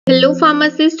Hello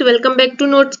pharmacist, welcome back to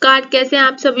नोट्सकार्ट। कैसे हैं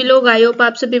आप सभी लोग? आई होप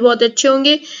आप सभी बहुत अच्छे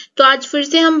होंगे। तो आज फिर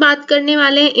से हम बात करने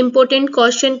वाले हैं इम्पोर्टेंट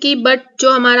क्वेश्चन की, बट जो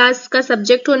हमारा आज का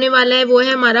सब्जेक्ट होने वाला है वो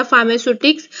है हमारा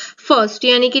फार्मास्यूटिक्स फर्स्ट,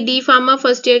 यानी कि डी फार्मा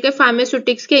फर्स्ट ईयर के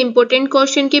फार्मास्यूटिक्स के इम्पोर्टेंट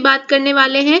क्वेश्चन की बात करने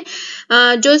वाले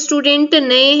हैं। जो स्टूडेंट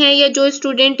नए हैं या जो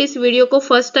स्टूडेंट इस वीडियो को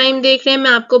फर्स्ट टाइम देख रहे हैं,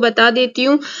 मैं आपको बता देती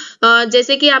हूँ।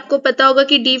 जैसे कि आपको पता होगा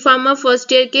कि डी फार्मा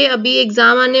फर्स्ट ईयर के अभी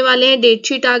एग्जाम आने वाले हैं, डेट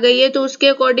शीट आ गई है, तो उसके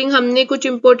अकॉर्डिंग हमने कुछ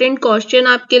इंपॉर्टेंट क्वेश्चन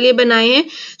आपके लिए बनाए हैं।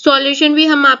 सॉल्यूशन भी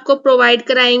हम आपको प्रोवाइड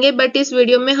कराएंगे, बट इस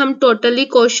वीडियो में हम टोटली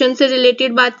क्वेश्चन से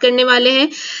रिलेटेड बात करने वाले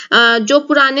हैं। जो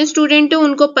पुराने स्टूडेंट है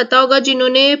उनको पता होगा,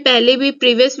 जिन्होंने पहले भी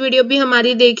प्रीवियस वीडियो भी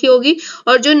हमारी देखी होगी,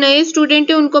 और जो नए स्टूडेंट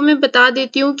है उनको मैं बता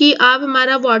देती हूँ कि आप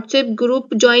हमारा व्हाट्सएप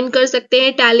ग्रुप ज्वाइन कर सकते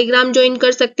हैं, टेलीग्राम ज्वाइन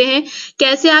कर सकते हैं।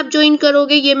 कैसे आप ज्वाइन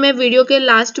करोगे ये मैं वीडियो के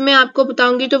लास्ट में आपको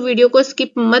बताऊंगी, तो वीडियो को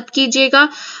स्किप मत कीजिएगा,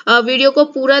 वीडियो को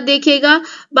पूरा देखिएगा।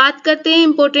 बात करते हैं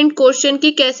इंपॉर्टेंट क्वेश्चन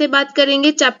की। कैसे बात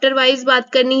करेंगे? चैप्टर वाइज बात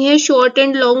करनी है, शॉर्ट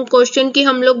एंड लॉन्ग क्वेश्चन की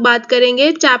हम लोग बात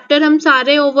करेंगे। चैप्टर हम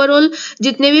सारे ओवरऑल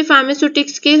जितने भी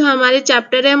फार्मास्यूटिक्स के हमारे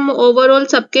चैप्टर है, हम ओवरऑल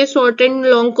सबके शॉर्ट एंड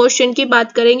लॉन्ग क्वेश्चन की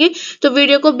बात करेंगे, तो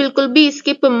वीडियो को बिल्कुल भी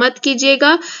स्किप मत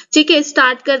कीजिएगा। ठीक है,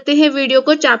 स्टार्ट करते हैं वीडियो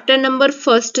को चैप्टर नंबर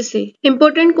फर्स्ट से।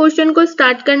 इंपॉर्टेंट क्वेश्चन को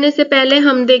स्टार्ट करने से पहले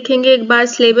हम देखेंगे एक बार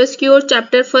सिलेबस की ओर।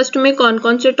 चैप्टर फर्स्ट में कौन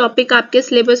कौन से टॉपिक आपके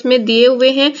सिलेबस में दिए हुए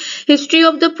हैं। History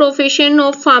of the profession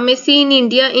of pharmacy in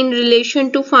India in relation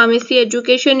to pharmacy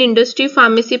education, industry,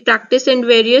 pharmacy practice and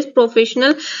various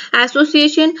professional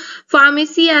association,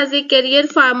 pharmacy as a career,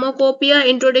 pharmacopoeia,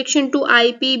 introduction to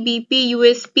IP, BP,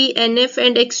 USP, NF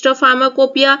and extra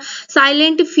pharmacopoeia,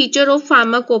 silent feature of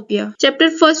pharmacopoeia. Chapter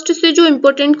first से जो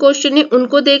important question है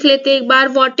उनको देख लेते हैं एक बार।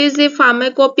 What is a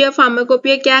pharmacopoeia?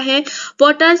 Pharmacopoeia क्या है?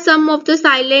 What are some of the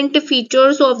salient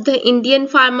features of the Indian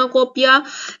pharmacopoeia.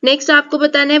 Next आपको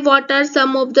बताना है what are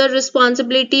some of the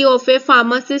responsibility of A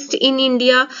pharmacist in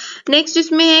India. Next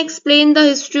इसमें है explain the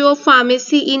history of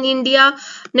pharmacy in India.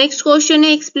 Next question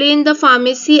है explain the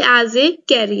pharmacy as a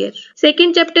career.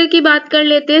 Second chapter की बात कर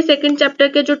लेते हैं। सेकंड चैप्टर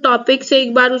के जो टॉपिक्स है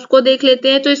एक बार उसको देख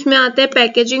लेते हैं। तो इसमें आता है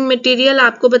पैकेजिंग मटेरियल,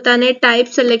 आपको बताना है type,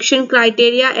 selection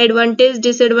criteria, advantage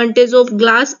disadvantage of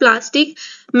glass, plastic,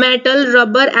 metal,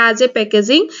 rubber as a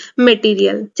packaging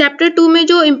material. Chapter 2 में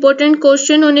जो इंपॉर्टेंट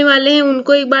क्वेश्चन होने वाले हैं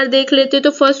उनको एक बार देख लेते हैं। तो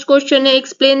फर्स्ट क्वेश्चन है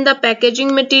explain the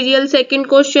packaging material. Second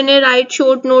question है right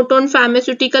short note on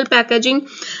pharmaceutical packaging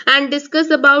and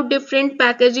discuss about different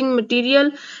packaging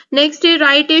material. Next है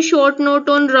right A short note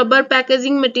on rubber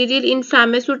packaging material in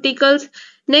pharmaceuticals.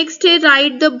 Next है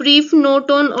right the brief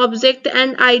note on object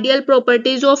and ideal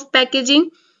properties of packaging.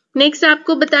 Next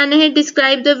आपको बताना है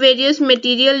describe the various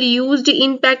material used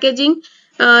in packaging.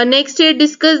 Next है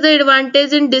discuss the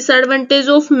advantage and disadvantage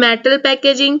of metal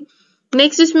packaging.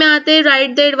 Next इसमें आते हैं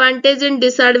right the advantage and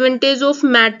disadvantage of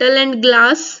metal and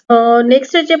glass.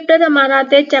 Next chapter हमारा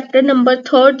आता है चैप्टर नंबर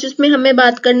थर्ड, जिसमें हमें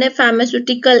बात करना है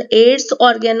pharmaceutical ads,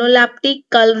 organoleptic,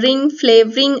 colouring,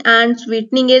 flavouring and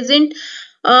sweetening agent.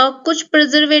 कुछ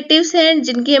प्रिजर्वेटिव्स हैं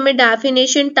जिनकी हमें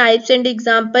definition, types and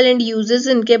example and uses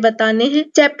इनके बताने हैं।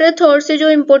 चैप्टर थर्ड से जो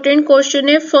इंपॉर्टेंट क्वेश्चन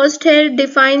है फर्स्ट है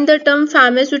define the term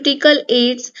pharmaceutical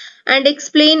ads and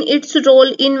explain its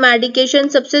role in medication,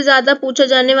 सबसे ज्यादा पूछा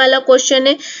जाने वाला क्वेश्चन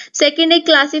है। सेकंड है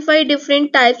classify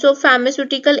different types of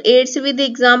pharmaceutical ads with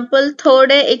example.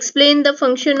 Third है explain the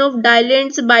function of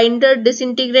डायलेंट्स, binder,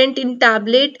 disintegrant in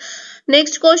tablet.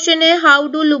 Next question है how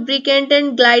do lubricant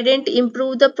and glidant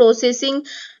improve the processing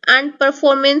and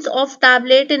performance of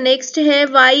tablet. Next है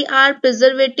why are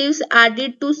preservatives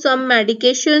added to some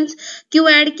medications, क्यों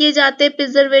add किए जाते हैं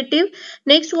preservative.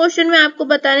 Next question में आपको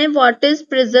बताना है व्हाट इज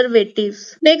प्रिजर्वेटिव्स।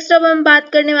 नेक्स्ट अब हम बात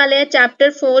करने वाले हैं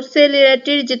चैप्टर 4 से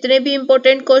रिलेटेड जितने भी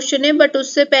इंपॉर्टेंट क्वेश्चन है, बट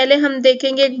उससे पहले हम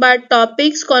देखेंगे एक बार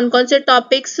टॉपिक्स, कौन कौन से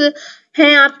टॉपिक्स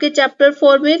हैं आपके चैप्टर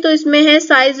 4 में। तो इसमें है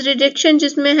साइज रिडक्शन,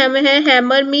 जिसमें हमें है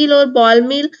हैमर मील और ball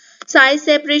meal, size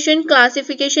separation,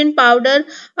 classification, powder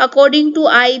according to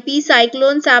IP,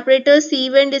 cyclone separator,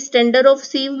 सीव and standard of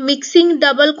सीव, mixing,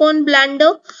 double cone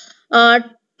blender,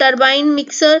 turbine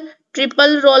mixer,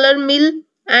 triple roller mill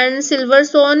and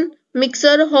सिल्वरसोन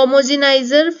mixer,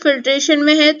 homogeniser. Filtration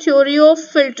में है theory of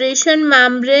filtration,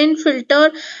 membrane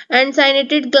filter and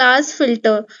साइनेटेड glass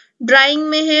filter. Drawing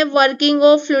में है working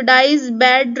of फ्लूइडाइज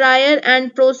bed dryer and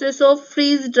process of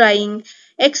freeze drawing.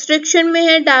 Extraction में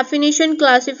है definition,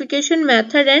 classification,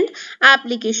 method and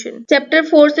application. Chapter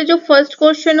 4 से जो first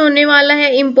question होने वाला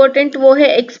है इंपॉर्टेंट वो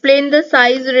है explain the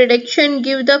size reduction,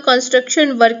 give the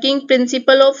construction working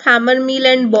principle of hammer meal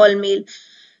and ball meal.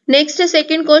 Next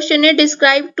second question है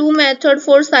describe to method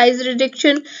for size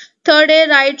reduction. Third है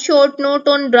right short note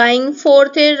on drawing.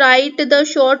 Fourth है right the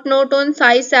short note on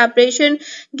size separation.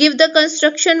 Give the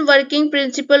construction working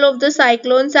principle of the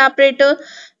cyclone separator.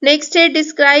 Next है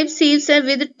describe sieves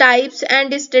with types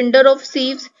and standard of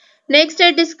sieves. Next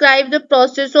है describe the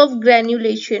process of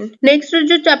granulation. Next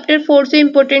जो chapter 4 से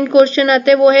important question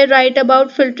आते हैं वो है right about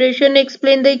filtration,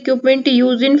 explain the equipment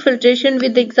use in filtration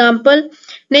with example.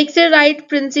 Next है right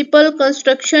principal,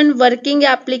 construction, working,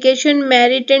 application,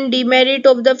 merit and demerit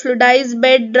of the fluidised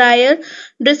bed dryer.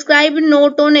 Describe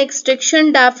note on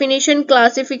extraction, definition,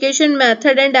 classification,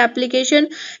 method and application.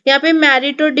 यहाँ पे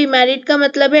merit और demerit का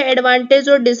मतलब है advantage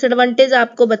और disadvantage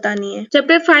आपको बतानी है।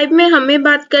 चैप्टर 5 में हमें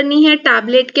बात करनी है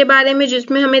टैबलेट के बारे में,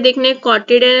 जिसमें हमें देखने हैं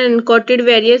coated and unquoted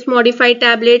various modified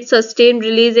tablet, sustain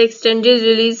release, extended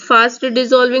release, fast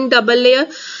dissolving, double layer.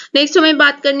 Next हमें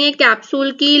बात करनी है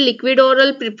कैप्सूल की, लिक्विड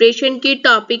ओरल प्रिपरेशन की,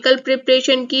 टॉपिकल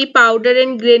प्रिपरेशन की, पाउडर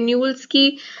एंड ग्रेन्यूल्स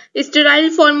की, स्टेराइल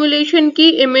फॉर्मुलेशन की,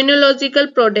 इम्यूनोलॉजिकल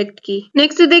प्रोडक्ट की।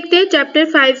 नेक्स्ट देखते हैं चैप्टर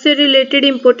 5 से रिलेटेड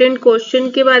इंपॉर्टेंट क्वेश्चन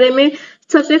के बारे में।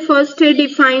 सबसे फर्स्ट है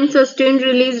define sustain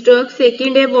release drug.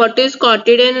 Second है what is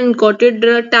coated and unquoted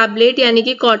drug tablet, यानी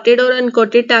कि कोटेड और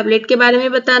अनकोटेड टैबलेट के बारे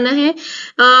में बताना है।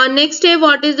 नेक्स्ट है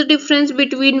what is the difference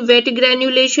between wait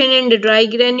granulation and dry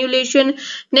granulation.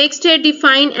 Next है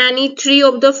define any 3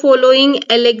 of the following,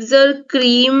 elixir,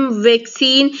 cream,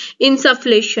 vaccine,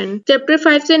 insufflation. Chapter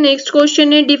 5 से नेक्स्ट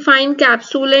क्वेश्चन है define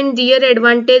capsule and their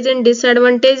advantage and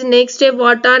disadvantage. Next है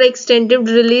what are extended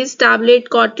release tablet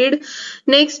coated.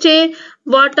 Next है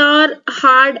what are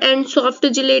hard and soft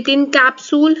gelatin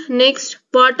capsule. Next,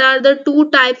 what are the 2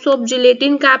 types of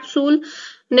gelatin capsule.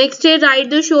 Next है write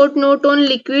the short note on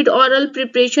liquid oral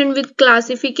preparation with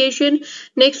classification.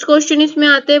 Next question इसमें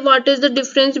आते हैं what is the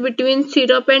difference between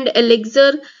syrup and elixir.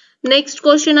 Next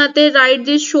question आते हैं write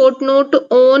this short note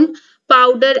on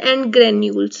powder and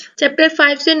granules. Chapter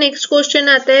 5 से next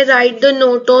question आता है write the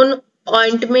note on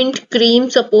ointment, cream,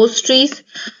 suppositories.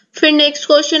 फिर next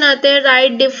question आते हैं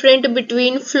right different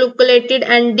between फ्लुकुलेटेड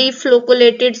and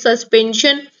डीफ्लुकुलेटेड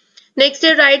suspension. Next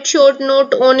है right short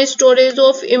note on storage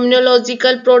of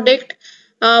immunological product.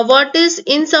 What is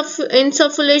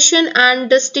insufflation and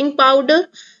dusting powder.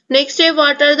 Next है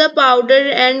what are the powder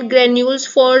and granules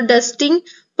for dusting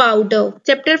powder.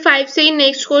 Chapter 5 से ही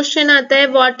next question आता है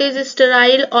what is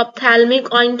sterile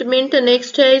ophthalmic ointment.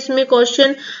 Next है इसमें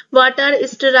question what are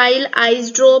sterile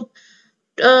eyes drop.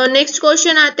 Next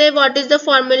question आते हैं what is the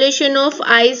formulation of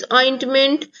eyes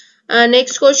ointment.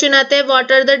 Next question आते हैं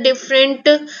what are the different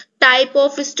type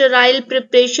of sterile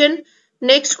preparation.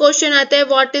 Next question आते हैं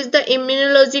what is the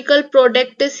immunological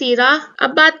product सीरा।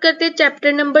 अब बात करते हैं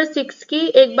चैप्टर नंबर 6 की।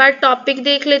 एक बार टॉपिक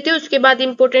देख लेते हैं, उसके बाद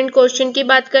इंपॉर्टेंट क्वेश्चन की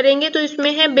बात करेंगे। तो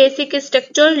इसमें है basic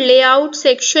structure, layout,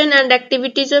 section and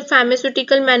activities of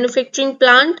pharmaceutical manufacturing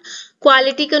plant,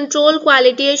 quality control,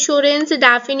 quality assurance,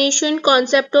 definition,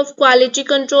 concept of quality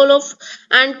control of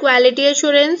and quality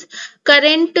assurance,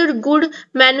 current good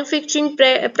manufacturing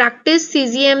practice,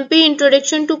 CGMP,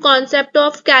 introduction to concept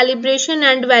of calibration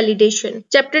and validation.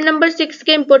 Chapter number 6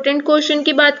 के important question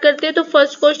की बात करते हैं। तो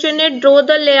first question है draw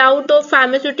the layout of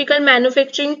pharmaceutical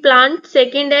manufacturing plant.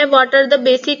 Second है what are the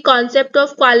basic concept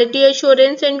of quality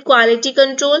assurance and quality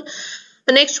control.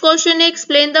 Next question है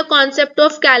explain the concept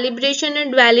of calibration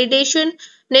and validation.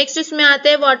 Next इसमें आते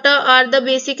हैं what are the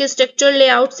basic structure,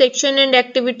 layout, section and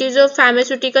activities of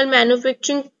pharmaceutical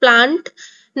manufacturing plant.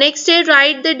 Next है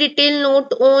right the detail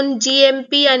note on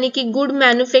GMP यानी कि good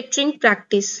manufacturing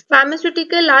practice.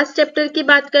 Pharmaceutical last chapter की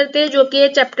बात करते हैं जो कि है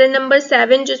चैप्टर नंबर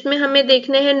 7, जिसमें हमें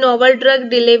देखने हैं नोवल ड्रग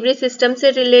डिलीवरी सिस्टम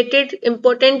से रिलेटेड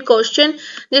इंपॉर्टेंट क्वेश्चन,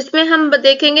 जिसमें हम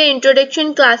देखेंगे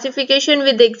introduction, classification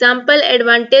with example,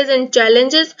 advantage and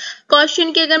challenges.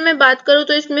 Question की अगर मैं बात करूं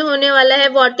तो इसमें होने वाला है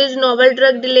what is novel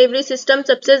drug delivery system,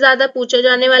 सबसे ज्यादा पूछा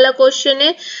जाने वाला क्वेश्चन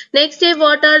है। नेक्स्ट है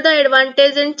what are the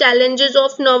advantage and challenges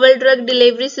of novel drug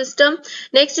delivery system.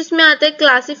 Next इसमें आता है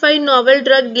classify novel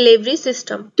drug delivery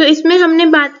system. तो इसमें हमने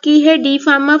बात की है डी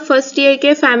फार्मा फर्स्ट ईयर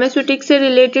के फार्मास्यूटिक्स से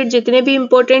रिलेटेड जितने भी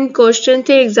इंपॉर्टेंट क्वेश्चन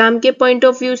थे एग्जाम के पॉइंट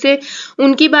ऑफ व्यू से,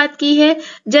 उनकी बात की है।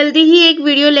 जल्दी ही एक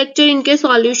वीडियो लेक्चर इनके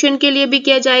सॉल्यूशन के लिए भी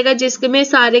किया जाएगा, जिसमें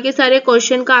सारे के सारे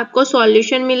क्वेश्चन का आपको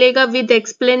सॉल्यूशन मिलेगा विद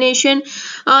एक्सप्लेनेशन।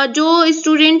 जो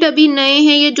स्टूडेंट अभी नए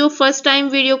हैं, ये जो फर्स्ट टाइम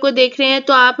वीडियो को देख रहे हैं,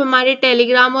 तो आप हमारे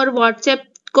टेलीग्राम और व्हाट्सएप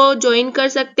को ज्वाइन कर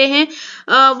सकते हैं।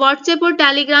 व्हाट्सएप और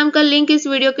टेलीग्राम का लिंक इस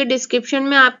वीडियो के डिस्क्रिप्शन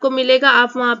में आपको मिलेगा,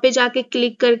 आप वहां पे जाके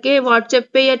क्लिक करके व्हाट्सएप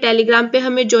पे या टेलीग्राम पे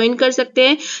हमें ज्वाइन कर सकते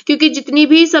हैं, क्योंकि जितनी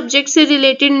भी सब्जेक्ट से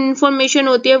रिलेटेड इन्फॉर्मेशन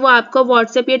होती है वो आपको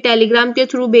व्हाट्सएप या टेलीग्राम के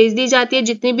थ्रू भेज दी जाती है,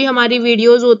 जितनी भी हमारी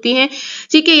वीडियोज होती हैं,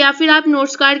 ठीक है। या फिर आप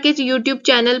नोट्स कार्ड के यूट्यूब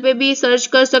चैनल पे भी सर्च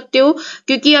कर सकते हो,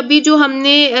 क्योंकि अभी जो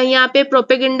हमने यहाँ पे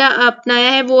प्रोपेगेंडा अपनाया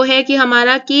है वो है कि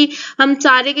हमारा कि हम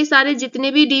सारे के सारे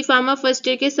जितने भी डी फार्मा फर्स्ट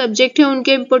ईयर के सब्जेक्ट हैं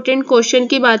उनके इंपॉर्टेंट क्वेश्चन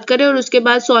की बात करें और उसके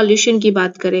बाद सॉल्यूशन की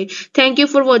बात करें। Thank you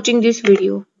for watching this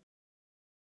video.